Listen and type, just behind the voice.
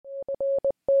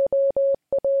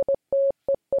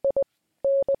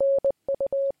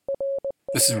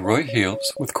This is Roy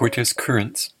Hales with Cortes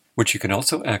Currents, which you can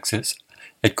also access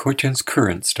at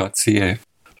cortescurrents.ca.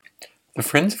 The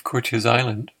Friends of Cortes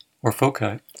Island, or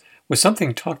FOCI, was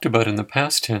something talked about in the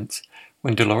past tense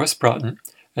when Dolores Broughton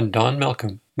and Don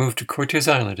Malcolm moved to Cortes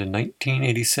Island in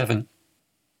 1987.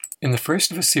 In the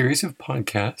first of a series of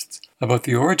podcasts about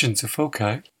the origins of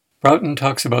FOCI, Broughton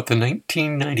talks about the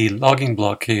 1990 logging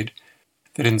blockade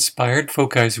that inspired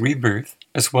FOCI's rebirth,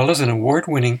 as well as an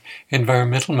award-winning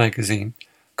environmental magazine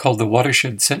called the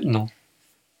Watershed Sentinel.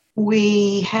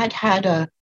 We had a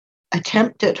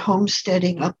attempt at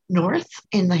homesteading up north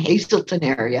in the Hazelton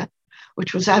area,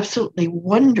 which was absolutely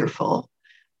wonderful.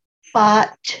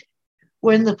 But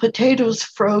when the potatoes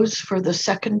froze for the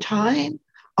second time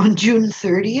on June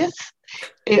 30th,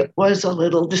 it was a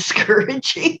little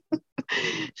discouraging.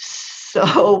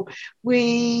 So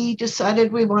we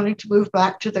decided we wanted to move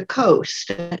back to the coast.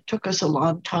 It took us a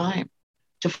long time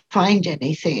to find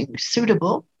anything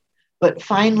suitable, but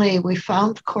finally we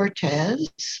found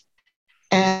Cortes,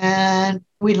 and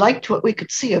we liked what we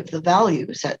could see of the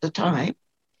values at the time.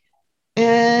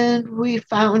 And we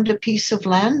found a piece of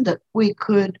land that we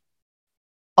could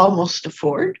almost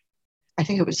afford. I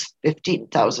think it was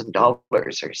 $15,000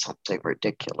 or something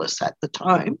ridiculous at the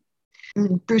time.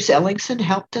 And Bruce Ellingson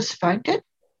helped us find it,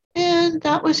 and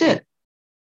that was it.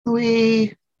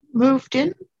 We moved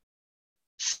in,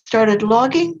 started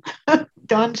logging.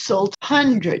 Don sold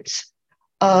hundreds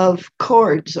of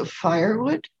cords of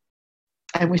firewood,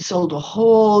 and we sold a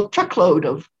whole truckload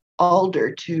of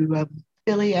alder to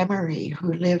Billy Emery,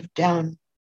 who lived down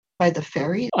by the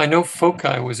ferry. I know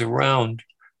FOCI was around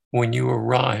when you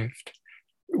arrived.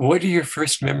 What are your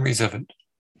first memories of it?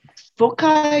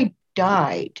 FOCI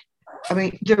died. I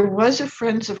mean, there was a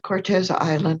Friends of Cortes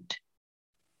Island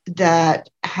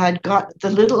that had got the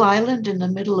little island in the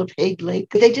middle of Hague Lake.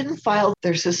 They didn't file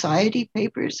their society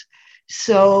papers,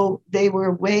 so they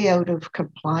were way out of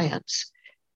compliance.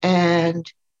 And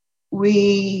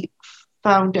we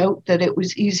found out that it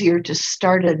was easier to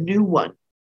start a new one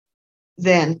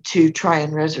than to try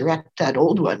and resurrect that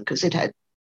old one because it had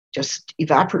just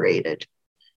evaporated.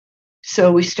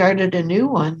 So we started a new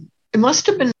one. It must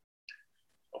have been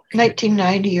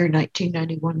 1990 or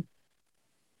 1991.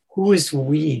 Who is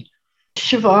we?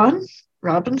 Siobhan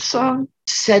Robinson,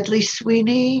 Sedley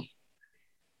Sweeney,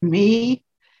 me,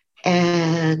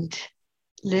 and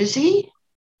Lizzie,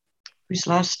 whose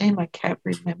last name I can't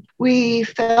remember. We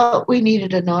felt we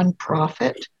needed a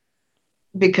nonprofit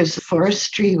because the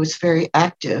forestry was very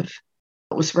active.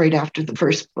 It was right after the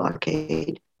first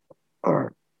blockade,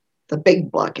 or the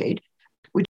big blockade.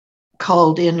 We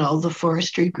called in all the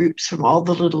forestry groups from all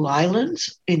the little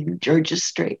islands in Georges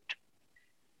Strait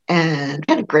and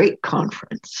had a great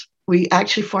conference. We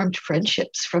actually formed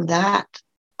friendships from that,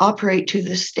 operate to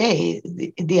this day,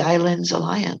 the Islands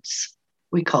Alliance,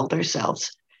 we called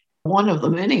ourselves. One of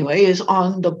them, anyway, is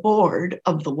on the board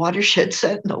of the Watershed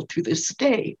Sentinel to this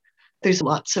day. There's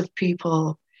lots of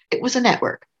people. It was a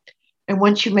network. And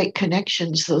once you make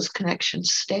connections, those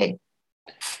connections stay.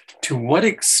 To what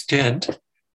extent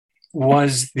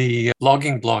was the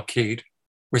logging blockade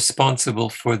responsible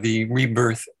for the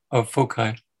rebirth of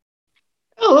FOCI?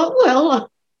 Oh, well,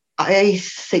 I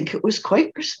think it was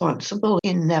quite responsible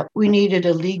in that we needed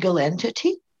a legal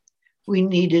entity. We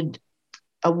needed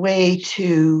a way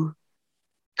to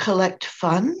collect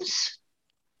funds.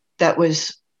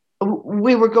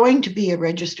 We were going to be a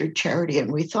registered charity,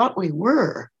 and we thought we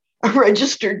were a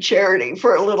registered charity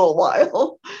for a little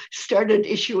while, started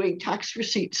issuing tax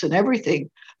receipts and everything,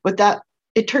 but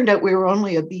it turned out we were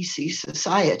only a BC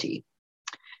society.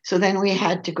 So then we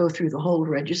had to go through the whole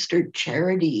registered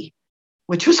charity,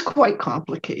 which was quite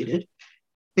complicated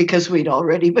because we'd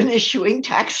already been issuing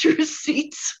tax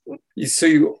receipts. So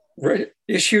you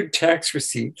issued tax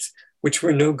receipts, which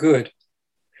were no good.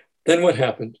 Then what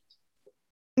happened?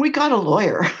 We got a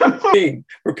lawyer.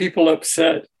 Were people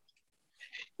upset?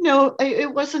 No,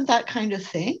 it wasn't that kind of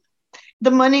thing.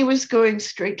 The money was going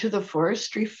straight to the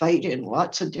forestry fight in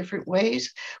lots of different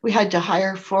ways. We had to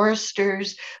hire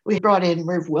foresters. We brought in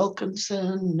Merv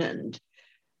Wilkinson and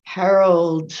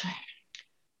Harold,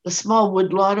 the small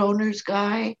woodlot owners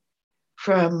guy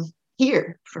from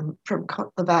here, from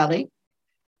the valley.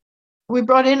 We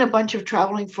brought in a bunch of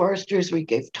traveling foresters. We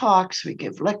gave talks, we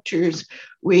gave lectures.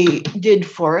 We did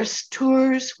forest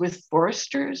tours with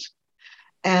foresters.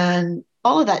 And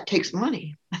all of that takes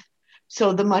money.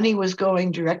 So the money was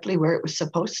going directly where it was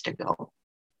supposed to go.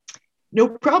 No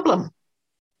problem.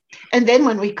 And then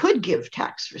when we could give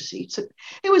tax receipts,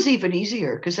 it was even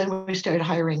easier because then we started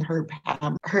hiring Herb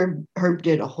Ham. Herb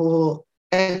did a whole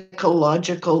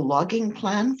ecological logging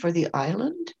plan for the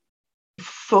island.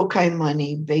 FOCI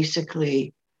money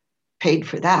basically paid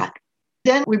for that.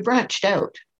 Then we branched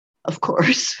out, of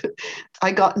course.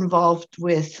 I got involved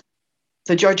with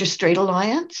the Georgia Strait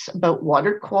Alliance about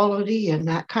water quality and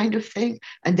that kind of thing.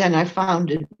 And then I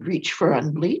founded Reach for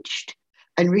Unbleached.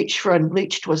 And Reach for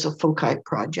Unbleached was a FOCI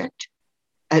project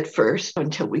at first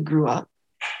until we grew up.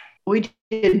 We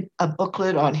did a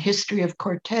booklet on history of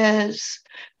Cortez,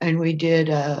 and we did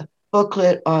a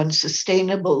booklet on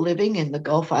sustainable living in the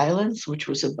Gulf Islands, which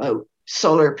was about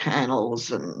solar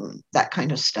panels and that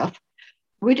kind of stuff.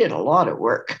 We did a lot of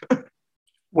work.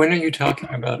 When are you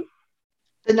talking about?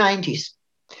 The 90s,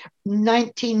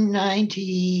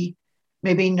 1990,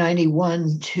 maybe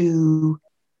 91 to,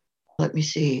 let me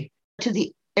see, to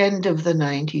the end of the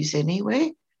 90s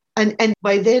anyway. And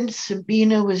by then,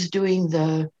 Sabina was doing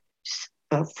the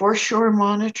foreshore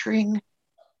monitoring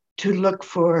to look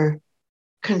for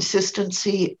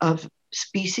consistency of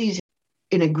species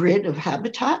in a grid of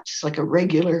habitats, like a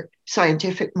regular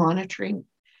scientific monitoring.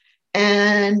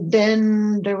 And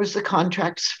then there was the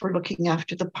contracts for looking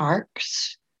after the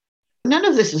parks. None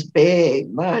of this is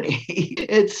big money.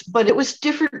 But it was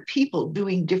different people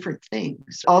doing different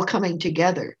things, all coming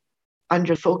together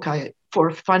under FOCI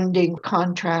for funding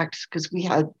contracts, because we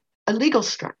had a legal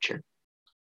structure,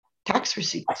 tax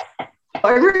receipts.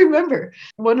 I remember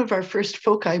one of our first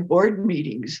FOCI board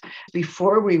meetings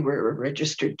before we were a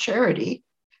registered charity,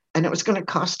 and it was going to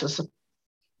cost us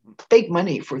big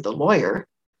money for the lawyer,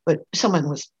 but someone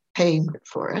was paying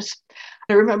for us.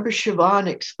 I remember Siobhan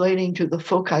explaining to the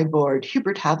FOCI board,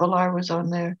 Hubert Havilar was on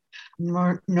there,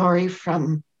 Nori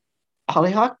from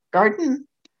Hollyhock Garden.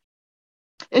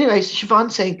 Anyways,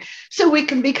 Siobhan saying, so we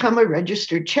can become a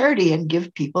registered charity and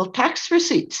give people tax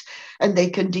receipts, and they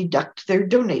can deduct their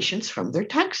donations from their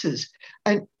taxes.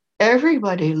 And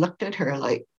everybody looked at her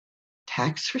like,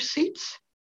 tax receipts?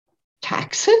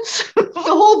 Taxes? The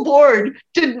whole board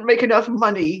didn't make enough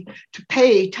money to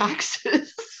pay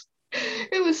taxes.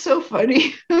 It was so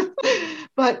funny.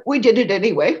 But we did it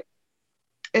anyway.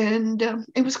 And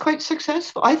it was quite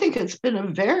successful. I think it's been a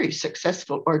very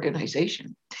successful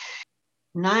organization.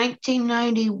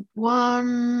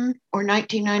 1991 or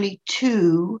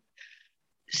 1992,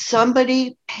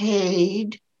 somebody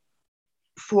paid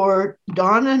for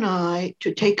Don and I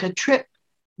to take a trip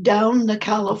down the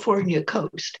California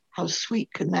coast. How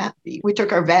sweet can that be? We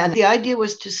took our van. The idea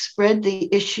was to spread the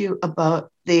issue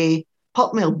about the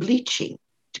pulp mill bleaching,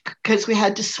 because we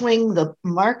had to swing the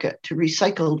market to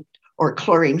recycled or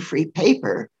chlorine-free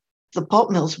paper. The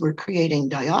pulp mills were creating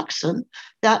dioxin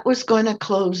that was going to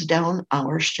close down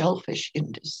our shellfish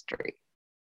industry.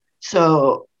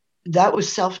 So that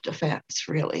was self-defense,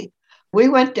 really. We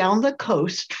went down the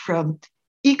coast from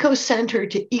eco-center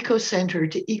to eco-center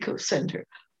to eco-center,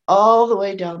 all the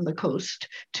way down the coast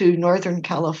to Northern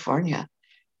California.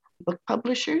 Book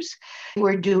publishers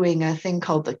were doing a thing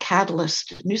called the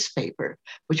Catalyst newspaper,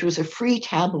 which was a free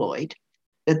tabloid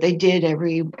that they did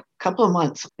every couple of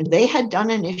months. And they had done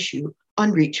an issue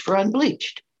on Reach for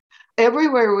Unbleached.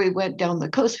 Everywhere we went down the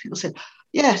coast, people said,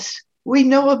 yes, we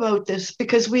know about this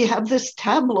because we have this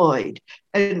tabloid.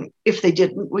 And if they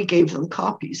didn't, we gave them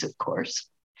copies, of course.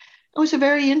 It was a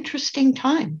very interesting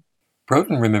time.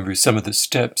 Broughton remembers some of the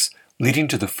steps leading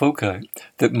to the FOCI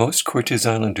that most Cortes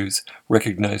Islanders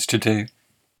recognize today.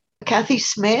 Kathy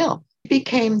Smale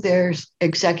became their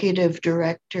executive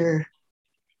director,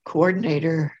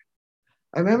 coordinator.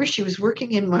 I remember she was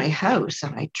working in my house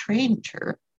and I trained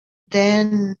her.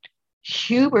 Then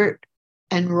Hubert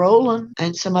and Roland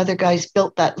and some other guys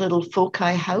built that little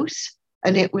FOCI house,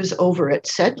 and it was over at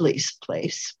Sedley's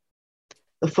place,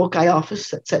 the FOCI office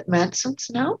that's at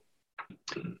Manson's now.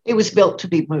 It was built to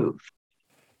be moved.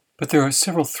 But there are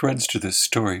several threads to this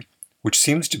story, which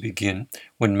seems to begin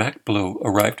when Mac Blow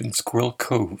arrived in Squirrel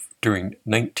Cove during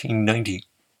 1990.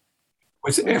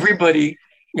 Was everybody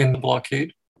in the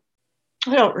blockade?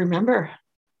 I don't remember.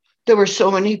 There were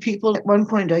so many people. At one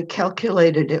point, I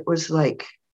calculated it was like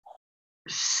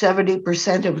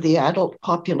 70% of the adult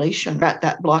population at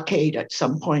that blockade at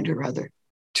some point or other.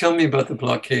 Tell me about the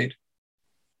blockade.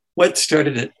 What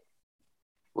started it?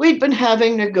 We'd been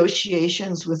having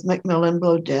negotiations with Macmillan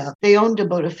Bloedel. They owned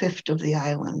about a fifth of the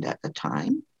island at the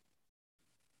time.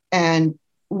 And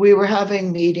we were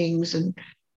having meetings and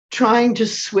trying to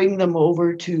swing them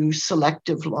over to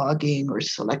selective logging or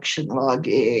selection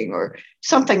logging or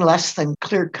something less than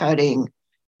clear cutting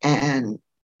and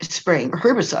spraying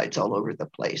herbicides all over the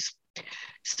place.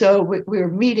 So we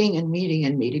were meeting and meeting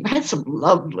and meeting. We had some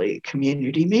lovely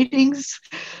community meetings.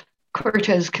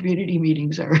 Cortes community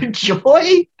meetings are a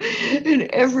joy in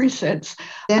every sense.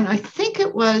 And I think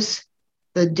it was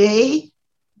the day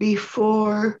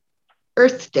before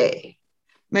Earth Day,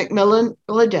 Macmillan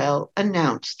Liddell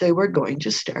announced they were going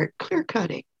to start clear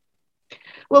cutting.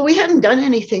 Well, we hadn't done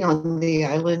anything on the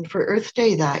island for Earth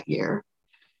Day that year.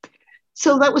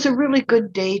 So that was a really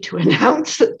good day to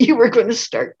announce that you were going to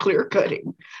start clear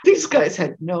cutting. These guys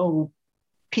had no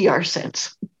PR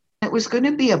sense. It was going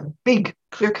to be a big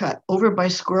clear cut over by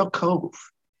Squirrel Cove.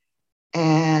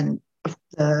 And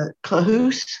the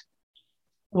Klahoose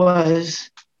was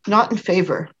not in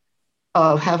favor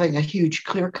of having a huge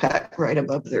clear cut right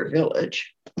above their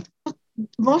village.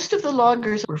 Most of the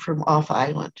loggers were from off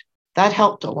island. That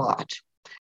helped a lot.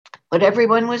 But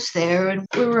everyone was there, and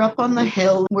we were up on the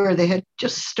hill where they had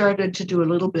just started to do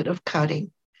a little bit of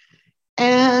cutting.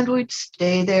 And we'd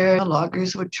stay there. The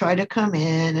loggers would try to come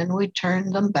in, and we'd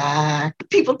turn them back.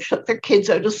 People took their kids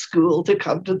out of school to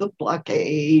come to the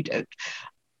blockade. And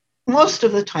most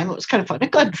of the time, it was kind of fun.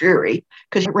 It got dreary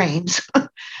because it rains.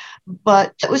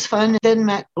 But it was fun. Then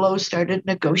Mac Blow started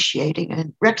negotiating,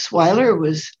 and Rex Weiler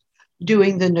was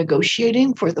doing the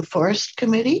negotiating for the Forest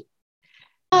Committee.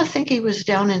 I think he was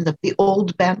down in the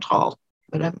old band hall,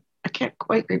 but I can't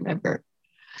quite remember.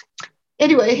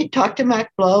 Anyway, he'd talk to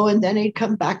Mac Blow, and then he'd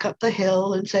come back up the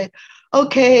hill and say,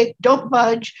 okay, don't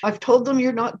budge. I've told them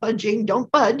you're not budging.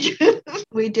 Don't budge.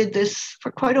 We did this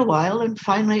for quite a while, and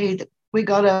finally we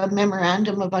got a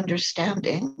memorandum of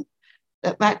understanding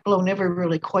that Mac Blow never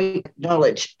really quite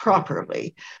acknowledged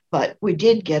properly, but we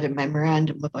did get a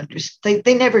memorandum of understanding.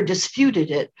 They never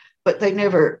disputed it, but they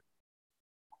never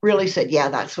really said, yeah,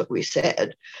 that's what we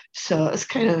said. So it's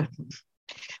kind of,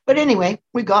 but anyway,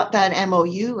 we got that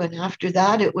MOU. And after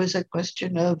that, it was a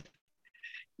question of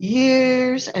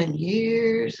years and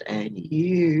years and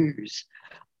years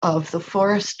of the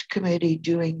Forest Committee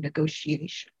doing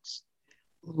negotiations.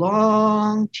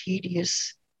 Long,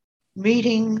 tedious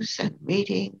meetings and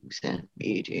meetings and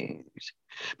meetings.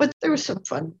 But there were some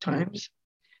fun times.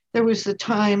 There was the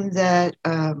time that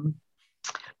I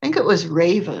think it was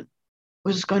Raven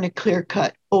was going to clear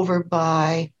cut over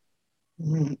by,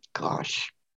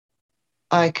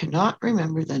 I cannot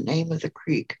remember the name of the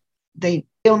creek. They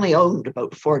only owned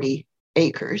about 40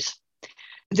 acres.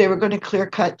 They were going to clear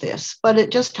cut this, but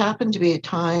it just happened to be a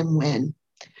time when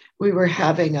we were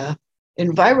having a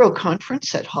Enviro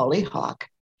conference at Hollyhock,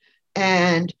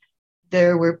 and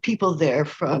there were people there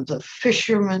from the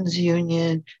Fishermen's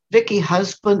Union. Vicky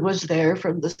Husband was there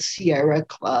from the Sierra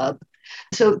Club.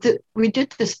 So we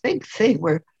did this big thing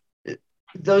where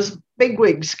those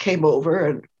bigwigs came over,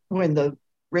 and when the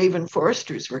Raven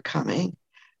Foresters were coming,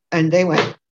 and they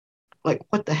went like,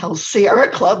 what the hell Sierra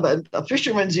Club and the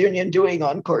Fishermen's Union doing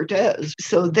on Cortez?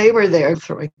 So they were there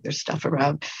throwing their stuff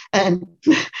around. And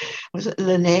was it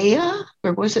Linnea,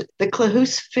 or was it the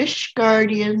Klahoose Fish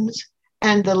Guardians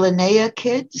and the Linnea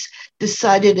kids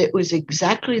decided it was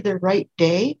exactly the right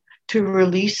day to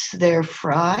release their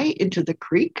fry into the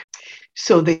creek?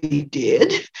 So they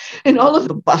did. And all of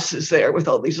the buses there with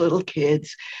all these little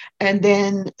kids. And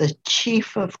then the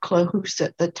chief of Klahoose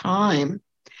at the time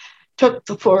took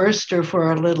the forester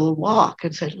for a little walk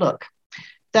and said, look,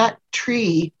 that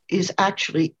tree is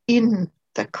actually in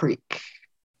the creek.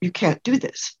 You can't do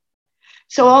this.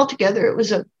 So altogether, it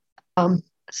was a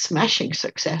smashing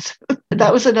success.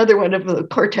 That was another one of the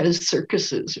Cortez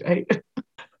circuses, right?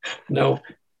 Now,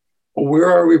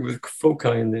 where are we with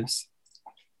FOCI in this?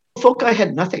 FOCI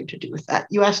had nothing to do with that.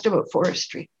 You asked about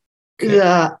forestry. Okay.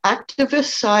 The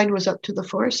activist side was up to the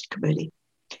Forest Committee.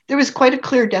 There was quite a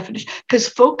clear definition, because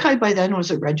FOCI by then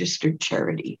was a registered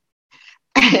charity.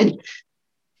 And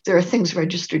there are things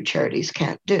registered charities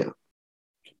can't do.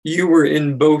 You were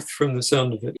in both from the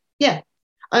sound of it. Yeah.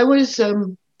 I was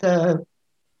the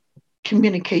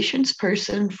communications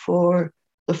person for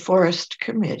the Forest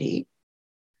Committee.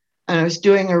 And I was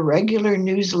doing a regular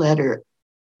newsletter,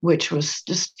 which was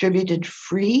distributed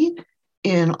free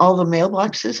in all the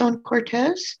mailboxes on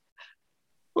Cortez,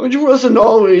 which wasn't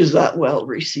always that well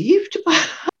received.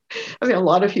 I mean, a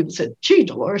lot of people said, gee,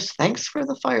 Dolores, thanks for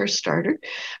the fire starter.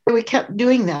 But we kept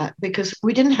doing that because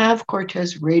we didn't have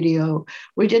Cortez radio.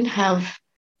 We didn't have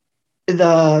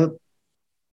the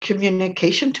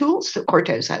communication tools that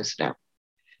Cortez has now.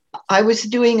 I was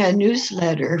doing a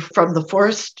newsletter from the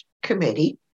Forest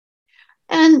Committee,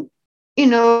 and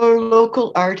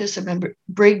local artists. I remember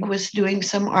Brig was doing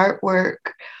some artwork.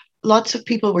 Lots of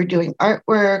people were doing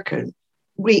artwork, and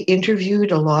we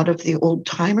interviewed a lot of the old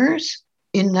timers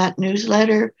in that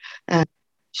newsletter. And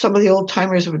some of the old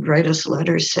timers would write us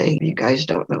letters saying, you guys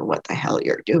don't know what the hell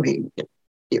you're doing.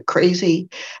 You're crazy.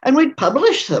 And we'd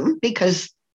publish them because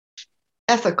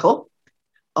ethical,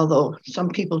 although some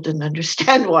people didn't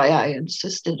understand why I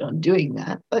insisted on doing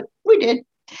that, but we did.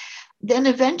 then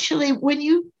eventually, when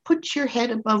you put your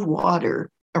head above water,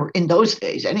 or in those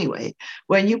days anyway,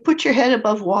 when you put your head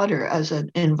above water as an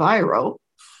enviro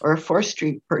or a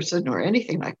forestry person or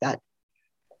anything like that,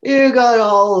 you got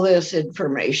all this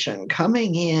information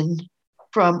coming in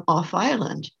from off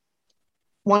island.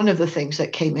 One of the things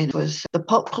that came in was the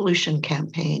pulp pollution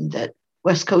campaign that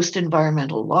West Coast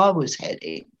Environmental Law was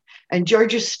heading. And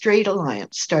Georgia Strait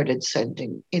Alliance started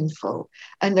sending info.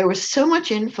 And there was so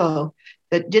much info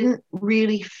that didn't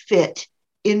really fit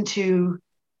into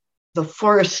the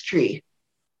forestry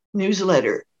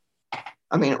newsletter.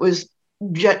 I mean, it was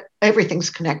just, everything's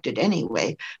connected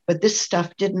anyway, but this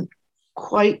stuff didn't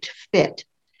quite fit.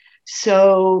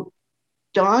 So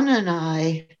Don and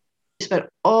I spent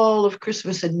all of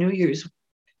Christmas and New Year's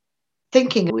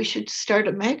thinking we should start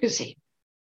a magazine,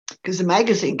 because the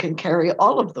magazine can carry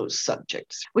all of those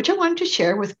subjects, which I wanted to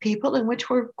share with people and which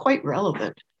were quite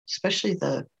relevant, especially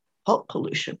the pulp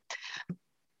pollution.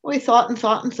 We thought and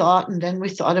thought and thought, and then we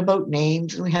thought about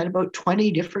names, and we had about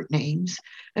 20 different names.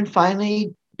 And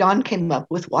finally, Don came up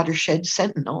with Watershed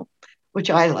Sentinel, which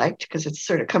I liked because it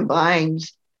sort of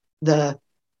combines the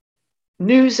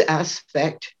news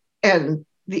aspect and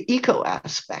the eco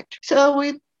aspect. So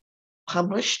we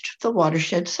published the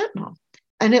Watershed Sentinel.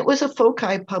 And it was a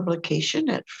FOCI publication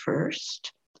at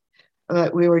first.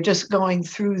 We were just going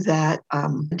through that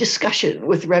discussion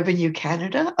with Revenue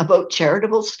Canada about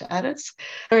charitable status.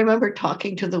 I remember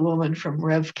talking to the woman from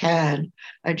RevCan,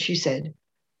 and she said,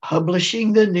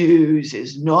 publishing the news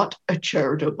is not a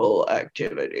charitable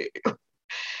activity.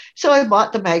 So I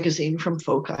bought the magazine from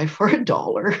FOCI for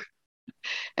 $1,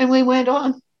 and we went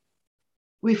on.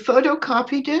 We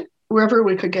photocopied it wherever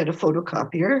we could get a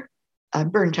photocopier. I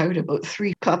burnt out about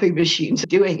 3 copy machines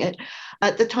doing it.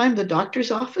 At the time, the doctor's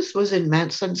office was in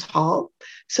Manson's Hall.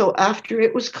 So after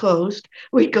it was closed,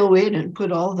 we'd go in and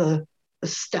put all the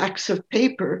stacks of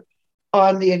paper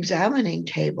on the examining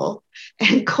table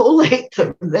and collate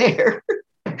them there.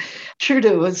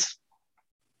 Truda was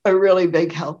a really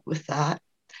big help with that.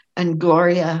 And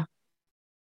Gloria,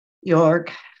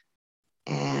 York,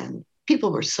 and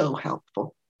people were so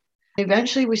helpful.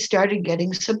 Eventually, we started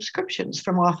getting subscriptions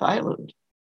from off island.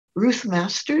 Ruth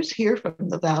Masters here from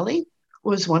the Valley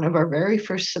was one of our very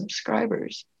first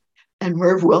subscribers. And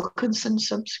Merv Wilkinson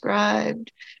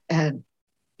subscribed, and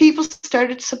people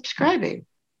started subscribing.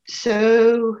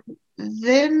 So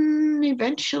then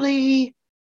eventually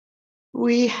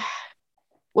we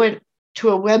went to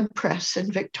a web press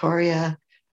in Victoria,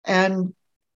 and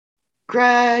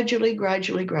gradually,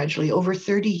 over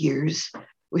 30 years,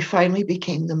 we finally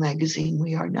became the magazine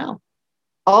we are now.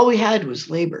 All we had was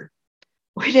labor.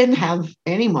 We didn't have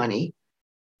any money.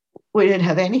 We didn't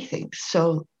have anything.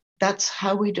 So that's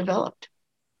how we developed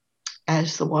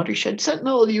as the Watershed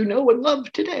Sentinel you know and love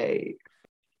today.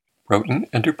 Broughton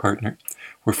and her partner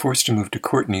were forced to move to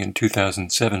Courtenay in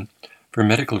 2007 for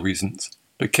medical reasons,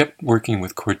 but kept working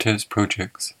with Cortes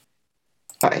projects.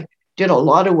 I did a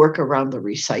lot of work around the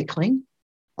recycling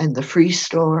and the free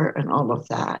store and all of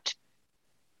that.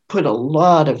 Put a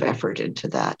lot of effort into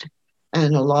that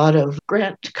and a lot of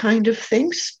grant kind of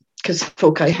things, because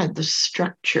FOCI had the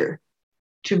structure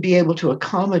to be able to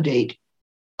accommodate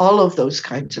all of those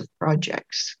kinds of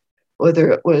projects,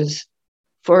 whether it was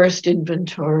forest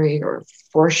inventory or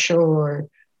foreshore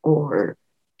or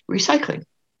recycling.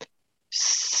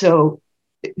 So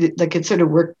it sort of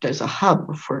worked as a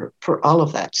hub for all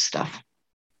of that stuff.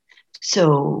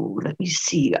 So let me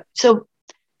see. So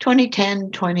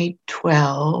 2010,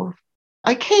 2012,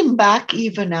 I came back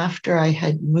even after I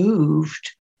had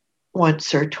moved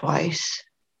once or twice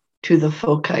to the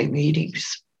FOCI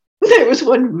meetings. There was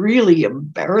one really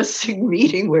embarrassing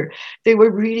meeting where they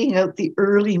were reading out the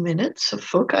early minutes of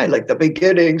FOCI, like the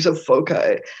beginnings of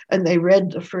FOCI, and they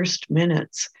read the first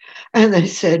minutes. And they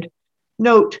said,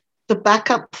 note, the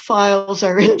backup files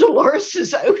are in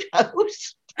Dolores's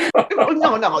outhouse.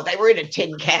 Oh, no, they were in a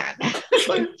tin can.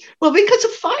 Well, because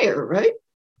of fire, right?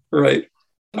 Right.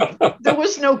 There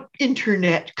was no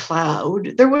internet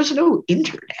cloud. There was no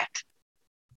internet.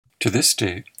 To this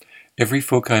day, every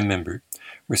FOCI member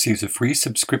receives a free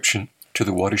subscription to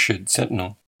the Watershed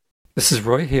Sentinel. This is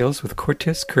Roy Hales with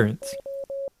Cortes Currents.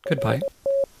 Goodbye.